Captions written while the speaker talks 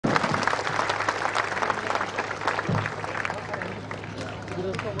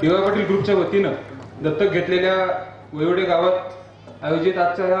डी.वाय.पाटील ग्रुपच्या वतीनं दत्तक घेतलेल्या वैवडे गावात आयोजित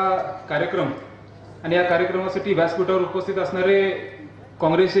आजचा हा कार्यक्रम आणि या कार्यक्रमासाठी व्यासपीठावर उपस्थित असणारे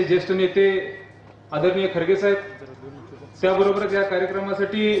काँग्रेसचे ज्येष्ठ नेते आदरणीय खरगे साहेब, त्याबरोबरच या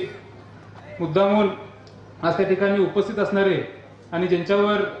कार्यक्रमासाठी मुद्दामून आज त्या ठिकाणी उपस्थित असणारे आणि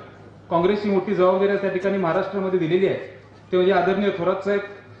ज्यांच्यावर काँग्रेसची मोठी जबाबदारी त्या ठिकाणी महाराष्ट्रामध्ये दिलेली आहे ते म्हणजे आदरणीय थोरात साहेब.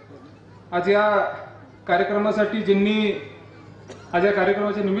 आज या कार्यक्रमासाठी ज्यांनी आज या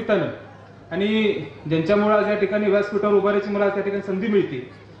कार्यक्रमाच्या निमित्तानं आणि ज्यांच्यामुळे आज या ठिकाणी व्यासपीठावर उभारायची मला त्या ठिकाणी संधी मिळते.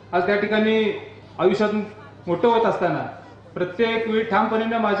 आज त्या ठिकाणी आयुष्यात मोठं होत असताना प्रत्येक वेळी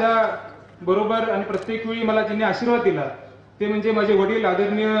ठामपणे माझ्या बरोबर आणि प्रत्येक वेळी मला ज्यांनी आशीर्वाद दिला ते म्हणजे माझे वडील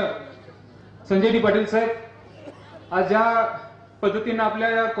आदरणीय संजय D.Y.पाटील साहेब. आज ज्या पद्धतीनं आपल्या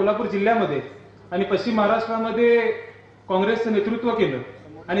या कोल्हापूर जिल्ह्यामध्ये आणि पश्चिम महाराष्ट्रामध्ये काँग्रेसचं नेतृत्व केलं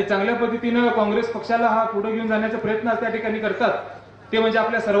आणि चांगल्या पद्धतीनं काँग्रेस पक्षाला हा पुढे घेऊन जाण्याचा प्रयत्न आज त्या ठिकाणी करतात ते म्हणजे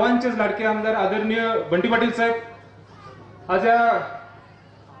आपल्या सर्वांचेच लाडके आमदार आदरणीय D.Y.पाटील साहेब. आज या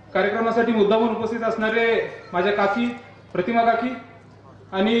कार्यक्रमासाठी मुद्दामून उपस्थित असणारे माझ्या काकी प्रतिमा काकी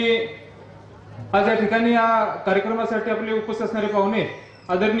आणि आज या ठिकाणी या कार्यक्रमासाठी आपले उपस्थित असणारे पाहुणे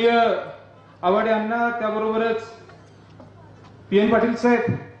आदरणीय आवाडे अण्णा, त्याबरोबरच P.N. पाटील साहेब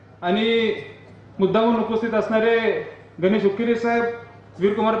आणि मुद्दामून उपस्थित असणारे गणेश उक्किरे साहेब,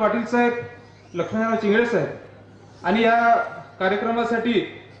 वीरकुमार पाटील साहेब, लक्ष्मणराव चिंगळे साहेब आणि या कार्यक्रमासाठी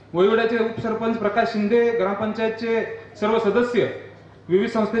वैवड्याचे उपसरपंच प्रकाश शिंदे, ग्रामपंचायतचे सर्व सदस्य, विविध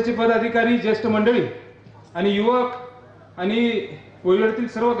संस्थेचे पदाधिकारी, ज्येष्ठ मंडळी आणि युवक आणि वैवड्यातील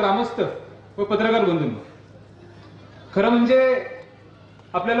सर्व ग्रामस्थ व पत्रकार बंधूंनो. खरं म्हणजे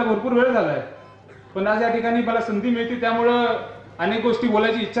आपल्याला भरपूर वेळ झालाय पण आज या ठिकाणी मला संधी मिळते त्यामुळं अनेक गोष्टी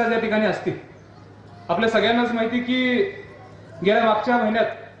बोलायची इच्छा या ठिकाणी असते. आपल्या सगळ्यांनाच माहिती की गेल्या मागच्या महिन्यात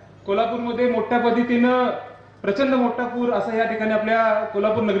कोल्हापूरमध्ये मोठ्या पद्धतीनं प्रचंड मोठा पूर असा या ठिकाणी आपल्या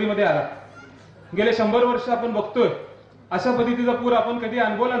कोल्हापूर नगरीमध्ये आला. गेले 100 वर्ष आपण बघतोय अशा पद्धतीचा पूर आपण कधी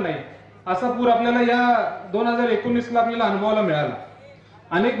अनुभवला नाही. असा पूर आपल्याला या 2019ला आपल्याला अनुभवायला मिळाला.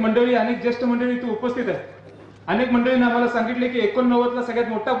 अनेक मंडळी, अनेक ज्येष्ठ मंडळी इथे उपस्थित आहेत. अनेक मंडळींनी आम्हाला सांगितले की 89ला सगळ्यात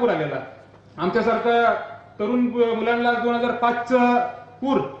मोठा पूर आलेला. आमच्यासारखा तरुण मुलांना 2005चा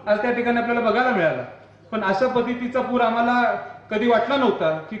पूर आज त्या ठिकाणी आपल्याला बघायला मिळाला. पण अशा पद्धतीचा पूर आम्हाला कधी वाटला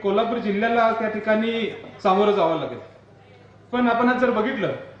नव्हता की कोल्हापूर जिल्ह्याला आज त्या ठिकाणी सामोरं जावं लागेल. पण आपण आज जर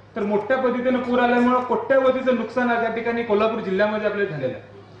बघितलं तर मोठ्या पद्धतीनं पूर आल्यामुळे कोट्यवधीचं नुकसान आज त्या ठिकाणी कोल्हापूर जिल्ह्यामध्ये आपल्याला झालेलं आहे.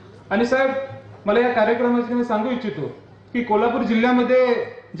 आणि साहेब, मला या कार्यक्रमाची मी सांगू इच्छितो की कोल्हापूर जिल्ह्यामध्ये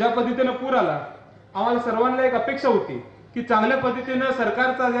ज्या पद्धतीनं पूर आला आम्हाला सर्वांना एक अपेक्षा होती की चांगल्या पद्धतीनं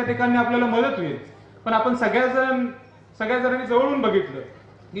सरकारचा या ठिकाणी आपल्याला मदत होईल. पण आपण सगळ्या जणांनी जवळून बघितलं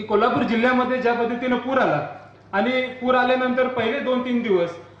की कोल्हापूर जिल्ह्यामध्ये ज्या पद्धतीनं पूर आला आणि पूर आल्यानंतर पहिले 2-3 दिवस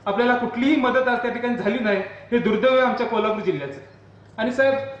आपल्याला कुठलीही मदत आज त्या ठिकाणी झाली नाही. हे दुर्दैव आहे आमच्या कोल्हापूर जिल्ह्याचं. आणि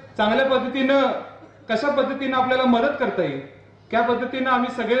साहेब, चांगल्या पद्धतीनं कशा पद्धतीनं आपल्याला मदत करता येईल त्या पद्धतीनं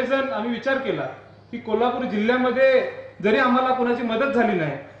आम्ही विचार केला की कोल्हापूर जिल्ह्यामध्ये जरी आम्हाला कोणाची मदत झाली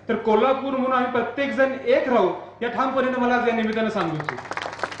नाही तर कोल्हापूर म्हणून आम्ही प्रत्येक जण एक राहू या ठामपणे मला आज या निमित्तानं सांगू इच्छितो.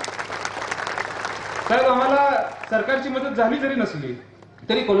 साहेब, आम्हाला सरकारची मदत झाली जरी नसली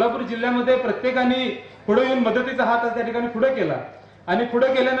तरी कोल्हापूर जिल्ह्यामध्ये प्रत्येकाने पुढे येऊन मदतीचा हात त्या ठिकाणी पुढे केला आणि पुढे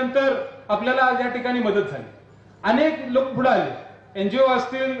केल्यानंतर आपल्याला आज या ठिकाणी मदत झाली. अनेक लोक पुढे आले, NGO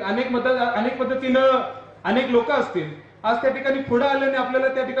असतील, अनेक पद्धतीनं अनेक लोक असतील, आज त्या ठिकाणी पुढे आल्याने आपल्याला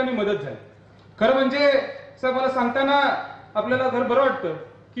त्या ठिकाणी मदत झाली. खरं म्हणजे साहेब, मला सांगताना आपल्याला बरं वाटतं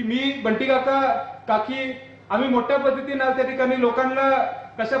की मी, बंटी काकी आम्ही मोठ्या पद्धतीने आज त्या ठिकाणी लोकांना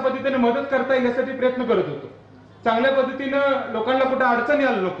कशा पद्धतीने मदत करता येईल यासाठी प्रयत्न करत होतो. चांगल्या पद्धतीनं लोकांना कुठे अडचणी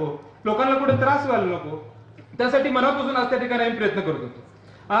आलं नको, लोकांना कुठे त्रास व्हायला नको, त्यासाठी मनापासून आज त्या ठिकाणी आम्ही प्रयत्न करत होतो.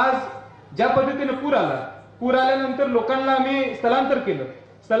 आज ज्या पद्धतीने पूर आल्यानंतर लोकांना आम्ही स्थलांतर केलं.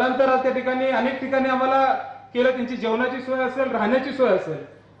 स्थलांतर आज त्या ठिकाणी अनेक ठिकाणी आम्हाला केलं. त्यांची जेवणाची सोय असेल, राहण्याची सोय असेल,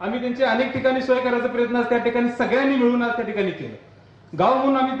 आम्ही त्यांची अनेक ठिकाणी सोय करायचा प्रयत्न आज त्या ठिकाणी सगळ्यांनी मिळून आज त्या ठिकाणी केलं. गाव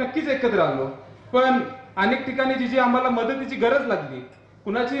म्हणून आम्ही नक्कीच एकत्र आलो पण अनेक ठिकाणी जी आम्हाला मदतीची गरज लागली,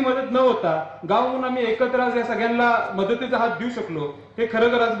 कुणाची मदत न होता गाव म्हणून आम्ही एकत्र आज या सगळ्यांना मदतीचा हात देऊ शकलो. हे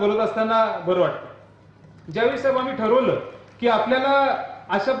खरं आज बोलत असताना बरं वाटतं. ज्यावेळी साहेब आम्ही ठरवलं की आपल्याला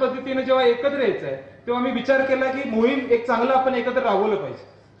अशा पद्धतीने जेव्हा एकत्र यायचं आहे तेव्हा आम्ही विचार केला की मोहीम एक चांगलं आपण एकत्र राबवलं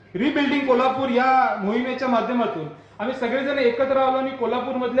पाहिजे. रिबिल्डिंग कोल्हापूर या मोहिमेच्या माध्यमातून आम्ही सगळेजण एकत्र आलो आणि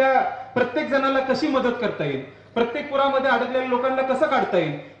कोल्हापूर मधल्या प्रत्येक जणाला कशी मदत करता येईल, प्रत्येक पुरामध्ये अडकलेल्या लोकांना कसं काढता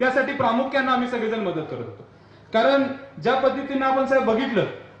येईल यासाठी प्रामुख्यानं आम्ही सगळेजण मदत करत होतो. कारण ज्या पद्धतीने आपण साहेब बघितलं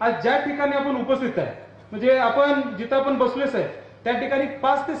आज ज्या ठिकाणी आपण उपस्थित आहे म्हणजे आपण जिथं आपण बसलोय साहेब त्या ठिकाणी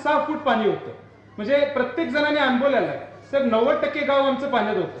 5 ते 6 फूट पाणी होतं. म्हणजे प्रत्येक जणांनी अनुभवलेलं आहे साहेब. 90% गाव आमचं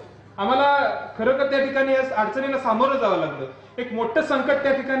पाण्यात होतं. आम्हाला खरं तर त्या ठिकाणी या अडचणीला सामोरं जावं लागलं. एक मोठं संकट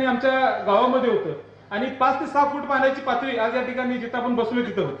त्या ठिकाणी आमच्या गावामध्ये होतं आणि 5 ते 6 फूट पाण्याची पातळी आज या ठिकाणी जिथं आपण बसलो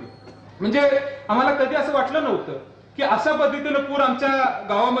तिथं होती. म्हणजे आम्हाला कधी असं वाटलं नव्हतं की अशा पद्धतीनं पूर आमच्या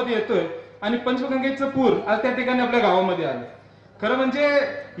गावामध्ये येतोय आणि पंचगंगेचं पूर आज त्या ठिकाणी आपल्या गावामध्ये आलं. खरं म्हणजे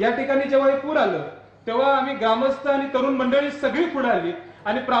या ठिकाणी जेव्हा हे पूर आलं तेव्हा आम्ही ग्रामस्थ आणि तरुण मंडळी सगळी पुढे आली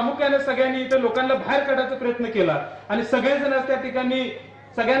आणि प्रामुख्याने सगळ्यांनी इथं लोकांना बाहेर काढायचा प्रयत्न केला आणि सगळेजण त्या ठिकाणी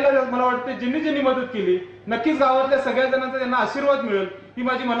सगळ्यांना मला वाटतं ज्यांनी ज्यांनी मदत केली नक्कीच गावातल्या सगळ्या जणांचा त्यांना आशीर्वाद मिळेल ही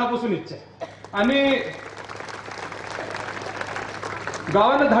माझी मनापासून इच्छा आहे. आणि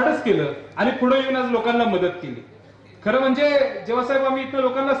गावानं धाडस केलं आणि पुढे येऊन आज लोकांना मदत केली. खरं म्हणजे जेव्हा साहेब आम्ही इथं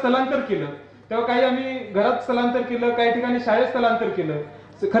लोकांना स्थलांतर केलं तेव्हा काही आम्ही घरात स्थलांतर केलं, काही ठिकाणी शाळेत स्थलांतर केलं.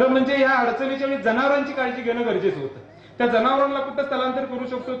 खरं म्हणजे या अडचणीच्या वेळी जनावरांची काळजी घेणं गरजेचं होतं. त्या जनावरांना कुठं स्थलांतर करू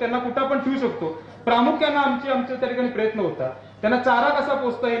शकतो, त्यांना कुठं पण ठेवू शकतो, प्रामुख्यानं आमच्या त्या ठिकाणी प्रयत्न होता. त्यांना चारा कसा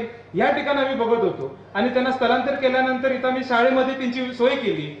पोचता येईल या ठिकाणी आम्ही बघत होतो आणि त्यांना स्थलांतर केल्यानंतर इथं आम्ही शाळेमध्ये त्यांची सोय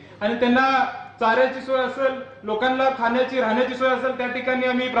केली आणि त्यांना चाऱ्याची सोय असेल, लोकांना खाण्याची राहण्याची सोय असेल त्या ठिकाणी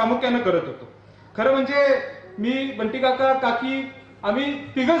आम्ही प्रामुख्यानं करत होतो. खरं म्हणजे मी, बंटी काका, काकी आम्ही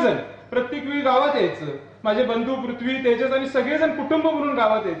तिघजण प्रत्येक वेळी गावात यायचं. माझे बंधू पृथ्वी, तेजस आणि सगळेजण कुटुंब म्हणून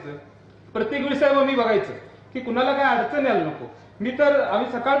गावात यायचं. प्रत्येक वेळी साहेब आम्ही बघायचं की कुणाला काय अडचण यायला नको. मी तर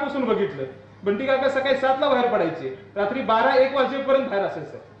आम्ही सकाळपासून बघितलं, बंटी काका सकाळी 7ला बाहेर पडायचे, रात्री 12-1 वाजेपर्यंत बाहेर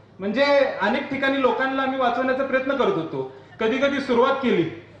असायचं. म्हणजे अनेक ठिकाणी लोकांना आम्ही वाचवण्याचा प्रयत्न करत होतो. कधी कधी सुरुवात केली,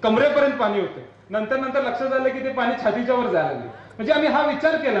 कमरेपर्यंत पाणी होतं, नंतर नंतर लक्षात आलं की ते पाणी छातीच्या वर जायला लागले. म्हणजे आम्ही हा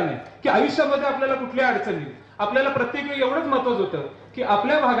विचार केला नाही की आयुष्यामध्ये आपल्याला कुठल्या अडचणी. आपल्याला प्रत्येक वेळी एवढंच महत्वाचं होतं की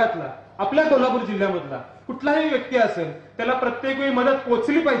आपल्या भागातला, आपल्या कोल्हापूर जिल्ह्यामधला कुठलाही व्यक्ती असेल त्याला प्रत्येक वेळी मदत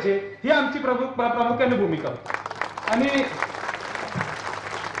पोहोचली पाहिजे, ही आमची प्रामुख्याने भूमिका होती. आणि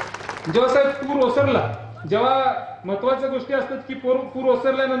जेव्हा साहेब पूर ओसरला, जेव्हा महत्वाच्या गोष्टी असतात की पूर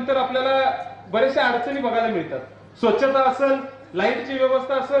ओसरल्यानंतर आपल्याला बऱ्याचशा अडचणी बघायला मिळतात. स्वच्छता असेल, लाईटची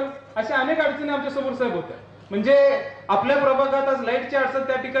व्यवस्था असेल, अशा अनेक अडचणी आमच्या समोर साहेब होत्या. म्हणजे आपल्या प्रभागात आज लाईटची अडचण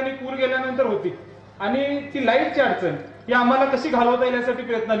त्या ठिकाणी पूर गेल्यानंतर होती आणि ती लाईटची अडचण ही आम्हाला कशी घालवता येईल यासाठी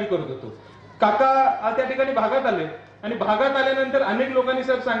प्रयत्न आम्ही करत होतो. काका आज त्या ठिकाणी भागात आले आणि भागात आल्यानंतर अनेक लोकांनी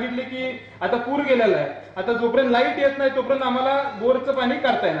साहेब सांगितले की आता पूर गेलेला आहे, आता जोपर्यंत लाईट येत नाही तोपर्यंत आम्हाला बोरचं पाणी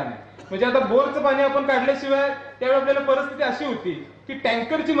काढता येणार नाही. म्हणजे आता बोरचं पाणी आपण काढल्याशिवाय त्यावेळी आपल्याला परिस्थिती अशी होती की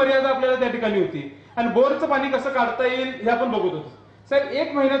टँकरची मर्यादा आपल्याला त्या ठिकाणी होती आणि बोरचं पाणी कसं काढता येईल हे आपण बघत होतो. साहेब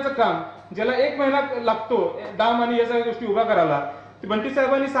 1 महिन्याचं काम, ज्याला 1 महिना लागतो डाम आणि या सगळ्या गोष्टी उभा करायला, बंटी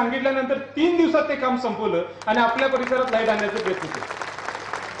साहेबांनी सांगितल्यानंतर 3 दिवसात ते काम संपवलं आणि आपल्या परिसरात लाईट आणण्याचा प्रयत्न केला.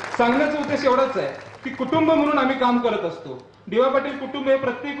 सांगण्याचा उद्देश एवढाच आहे की कुटुंब म्हणून आम्ही काम करत असतो. डी.वाय. पाटील कुटुंब हे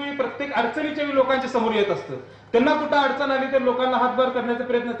प्रत्येक वेळी प्रत्येक अडचणीच्या वेळी लोकांच्या समोर येत असतं. त्यांना कुठं अडचण आली तर लोकांना हातभार करण्याचा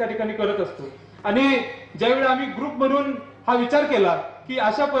प्रयत्न त्या ठिकाणी करत असतो. आणि ज्यावेळी आम्ही ग्रुप म्हणून हा विचार केला की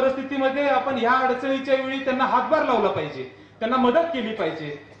अशा परिस्थितीमध्ये आपण ह्या अडचणीच्या वेळी त्यांना हातभार लावला पाहिजे, त्यांना मदत केली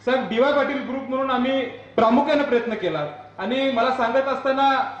पाहिजे, साहेब डी.वाय. पाटील ग्रुप म्हणून आम्ही प्रामुख्याने प्रयत्न केला. आणि मला सांगत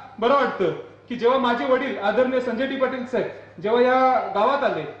असताना बरं वाटतं की जेव्हा माझे वडील आदरणीय संजय डी. पाटील साहेब जेव्हा या गावात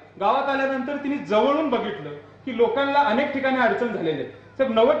आले, गावात आल्यानंतर तिने जवळून बघितलं की लोकांना अनेक ठिकाणी अडचण झालेली आहे.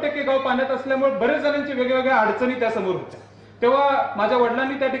 साहेब 90% गाव पाण्यात असल्यामुळे बरेच जणांची वेगवेगळ्या अडचणी त्या समोर होत्या. तेव्हा माझ्या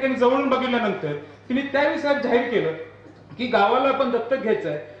वडिलांनी त्या ठिकाणी जवळून बघितल्यानंतर तिने त्यावेळी साहेब जाहीर केलं की गावाला आपण दत्तक घ्यायचं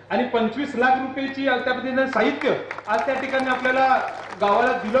आहे आणि 25 लाख रुपयाची त्या पद्धतीने साहित्य आज त्या ठिकाणी आपल्याला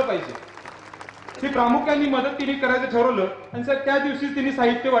गावाला दिलं पाहिजे. ही प्रामुख्याने मदत तिने करायचं ठरवलं आणि साहेब त्या दिवशी तिने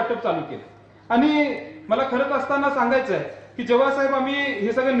साहित्य वाटप चालू केलं. आणि मला खरंच असताना सांगायचं आहे की जेव्हा साहेब आम्ही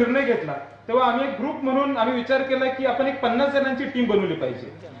हे सगळे निर्णय घेतला तेव्हा आम्ही एक ग्रुप म्हणून आम्ही विचार केला की आपण एक 50 जणांची टीम बनवली पाहिजे.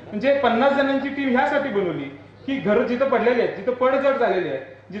 म्हणजे 50 जणांची टीम ह्यासाठी बनवली की घर जिथं पडलेली आहेत, जिथं पडझड झालेली आहे,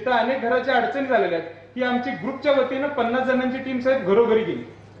 जिथं अनेक घराच्या अडचणी झालेल्या आहेत, की आमची ग्रुपच्या वतीनं 50 जणांची टीम साहेब घरोघरी गेली.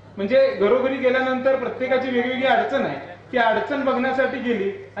 म्हणजे घरोघरी गेल्यानंतर प्रत्येकाची वेगवेगळी अडचण आहे, ती अडचण बघण्यासाठी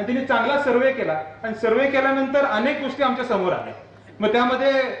गेली आणि तिने चांगला सर्व्हे केला आणि सर्व्हे केल्यानंतर अनेक गोष्टी आमच्या समोर आल्या. मग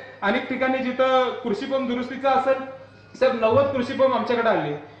त्यामध्ये अनेक ठिकाणी जिथं कृषी पंप दुरुस्तीचा असेल साहेब 90 कृषी पंप आमच्याकडे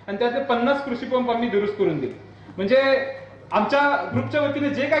आले आणि त्यातले 50 कृषी पंप आम्ही दुरुस्त करून दिले. म्हणजे आमच्या ग्रुपच्या वतीने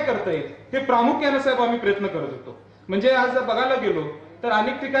जे काय करता येईल हे प्रामुख्याने साहेब आम्ही प्रयत्न करत होतो. म्हणजे आज बघायला गेलो तर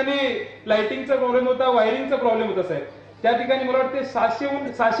अनेक ठिकाणी लाइटिंगचा प्रॉब्लेम होता, वायरिंगचा प्रॉब्लेम होता साहेब. त्या ठिकाणी मला वाटते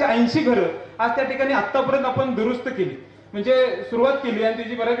 780 घरं आज त्या ठिकाणी आतापर्यंत आपण दुरुस्त केली, म्हणजे सुरुवात केली आणि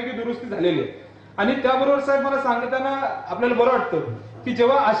त्याची बऱ्यापैकी दुरुस्ती झालेली आहे. आणि त्याबरोबर साहेब मला सांगताना आपल्याला बरं वाटतं की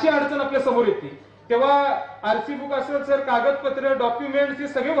जेव्हा अशी अडचण आपल्या समोर येते तेव्हा आरसी बुक असेल सर, कागदपत्र, डॉक्युमेंट्स हे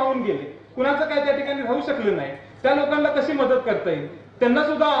सगळे वाहून गेले, कुणाचं काय त्या ठिकाणी राहू शकलं नाही. त्या लोकांना कशी मदत करता येईल त्यांना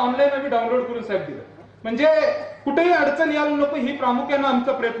सुद्धा ऑनलाईन आम्ही डाउनलोड करून साहेब दिलं. म्हणजे कुठेही अडचण यायला नको ही प्रामुख्याने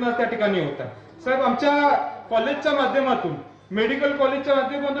आमचा प्रयत्न त्या ठिकाणी होता. साहेब आमच्या कॉलेजच्या माध्यमातून मेडिकल कॉलेजच्या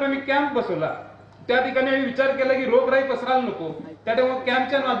माध्यमातून आम्ही कॅम्प बसवला. त्या ठिकाणी आम्ही विचार केला की रोगराई पसरायला नको. त्यामुळे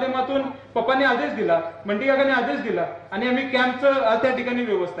कॅम्पच्या माध्यमातून पप्पांनी आदेश दिला, मंडी काकांनी आदेश दिला आणि आम्ही कॅम्पचं त्या ठिकाणी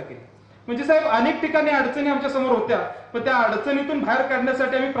व्यवस्था केली. म्हणजे साहेब अनेक ठिकाणी अडचणी आमच्या समोर होत्या, पण त्या अडचणीतून बाहेर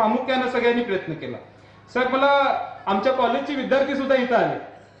काढण्यासाठी आम्ही प्रामुख्याने सगळ्यांनी प्रयत्न केला. साहेब मला आमच्या कॉलेजचे विद्यार्थी सुद्धा इथं आले,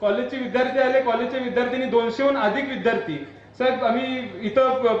 कॉलेजचे विद्यार्थी आले, कॉलेजच्या विद्यार्थ्यांनी 200हून अधिक विद्यार्थी साहेब आम्ही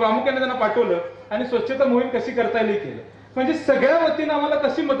इथं प्रामुख्याने त्यांना पाठवलं आणि स्वच्छता मोहीम कशी करता येईल केलं. म्हणजे सगळ्या वतीनं आम्हाला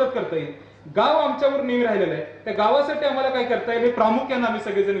कशी मदत करता येईल. गाव आमच्यावर नेहमी राहिलेलं आहे, त्या गावासाठी आम्हाला काय करता येईल हे प्रामुख्याने आम्ही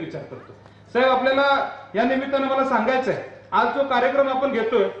सगळेजण विचार करतो. साहेब आपल्याला या निमित्तानं मला सांगायचं आहे, आज जो कार्यक्रम आपण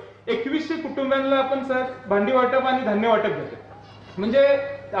घेतोय 2100 कुटुंबांना आपण साहेब भांडी वाटप आणि धान्य वाटप घेतोय. म्हणजे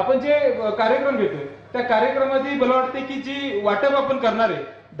आपण जे कार्यक्रम घेतोय त्या कार्यक्रमाची मला वाटते की जी वाटप आपण करणार आहे,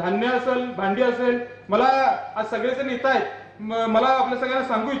 धान्य असेल, भांडी असेल, मला आज सगळेजण येत आहेत, मला आपल्या सगळ्यांना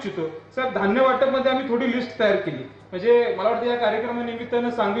सांगू इच्छितो साहेब, धान्य वाटप मध्ये आम्ही थोडी लिस्ट तयार केली. म्हणजे मला वाटतं या कार्यक्रमानिमित्तानं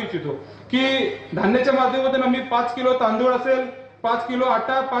सांगू इच्छितो की धान्याच्या माध्यमातून आम्ही 5 किलो तांदूळ असेल, 5 किलो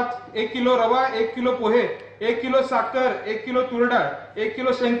आटा, 1 किलो रवा, 1 किलो पोहे, 1 किलो साखर, 1 किलो तुरडाळ, 1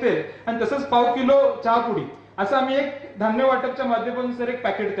 किलो शेंगतेल आणि तसंच 1/2 किलो चहापुडी असं आम्ही एक धान्य वाटपच्या माध्यमातून सर एक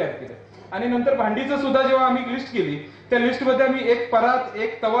पॅकेट तयार केलं. आणि नंतर भांडीचं सुद्धा जेव्हा आम्ही लिस्ट केली त्या लिस्टमध्ये आम्ही 1 परात,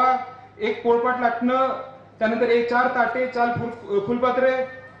 1 तवा, 1 पोळपाट लाटणं, त्यानंतर 4 ताटे, 4 फुलपात्रे,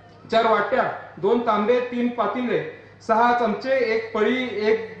 4 वाट्या, 2 तांबे, 3 पातिले, 6 चमचे, 1 पळी,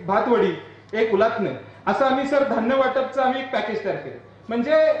 1 भातवडी, 1 उलातणे असं आम्ही सर धान्य वाटपचं आम्ही एक पॅकेज तयार केलं.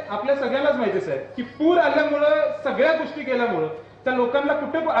 म्हणजे आपल्या सगळ्यांनाच माहिती साहेब की पूर आल्यामुळं सगळ्या गोष्टी केल्यामुळं त्या लोकांना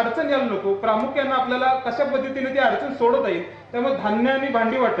कुठे अडचण यायला नको, प्रामुख्याने आपल्याला कशा पद्धतीने ती अडचण सोडवता येईल, त्यामुळे धान्य आणि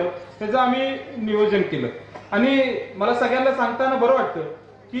भांडी वाटप त्याचं आम्ही नियोजन केलं. आणि मला सगळ्यांना सांगताना बरं वाटतं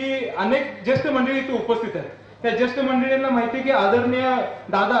की अनेक ज्येष्ठ मंडळी इथे उपस्थित आहेत. त्या ज्येष्ठ मंडळींना माहिती की आदरणीय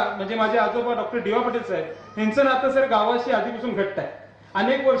दादा म्हणजे माझे आजोबा डॉक्टर D.Y.Patil साहेब यांचं नातं सर गावाशी आधीपासून घट्ट आहे,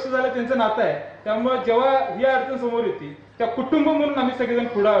 अनेक वर्ष झालं त्यांचं नातं आहे. त्यामुळे जेव्हा ही अडचण समोर येते त्या कुटुंब म्हणून आम्ही सगळेजण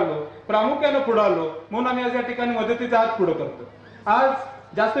पुढे आलो, प्रामुख्यानं पुढे आलो, म्हणून आम्ही आज या ठिकाणी मदतीचा हात पुढे करतो. आज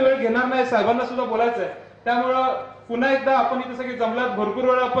जास्त वेळ घेणार नाही, साहेबांना सुद्धा बोलायचं आहे, त्यामुळं पुन्हा एकदा आपण इथे सगळे जमलात, भरपूर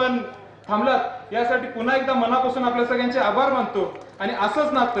वेळ आपण थांबलात, यासाठी पुन्हा एकदा मनापासून आपल्या सगळ्यांचे आभार मानतो. आणि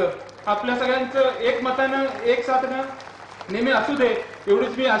असंच नातं आपल्या सगळ्यांचं एकमतानं एक साथनं नेहमी असू दे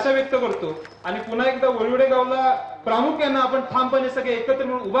एवढीच मी आशा व्यक्त करतो. आणि पुन्हा एकदा वळवडे गावला प्रामुख्यानं आपण ठामपणे सगळे एकत्र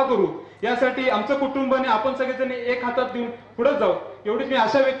म्हणून उभा करू, यासाठी आमचं कुटुंब आणि आपण सगळेजण एक हातात देऊन पुढे जाऊ एवढीच मी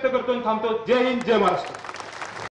आशा व्यक्त करतो आणि थांबतो. जय हिंद, जय महाराष्ट्र.